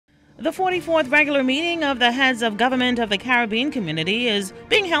The 44th regular meeting of the heads of government of the Caribbean community is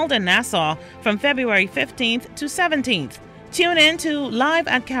being held in Nassau from February 15th to 17th. Tune in to Live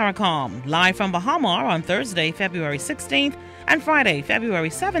at CARICOM, live from Baha-Mar on Thursday, February 16th and Friday,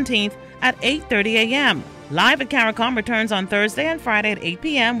 February 17th at 8:30 a.m. Live at CARICOM returns on Thursday and Friday at 8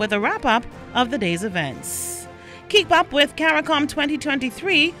 p.m. with a wrap-up of the day's events. Keep up with CARICOM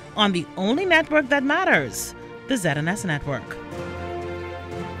 2023 on the only network that matters, the ZNS Network.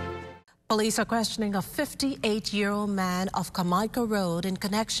 Police are questioning a 58-year-old man of Carmichael Road in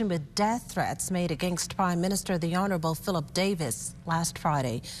connection with death threats made against Prime Minister the Honorable Philip Davis last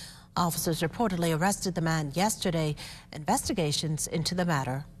Friday. Officers reportedly arrested the man yesterday. Investigations into the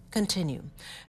matter continue.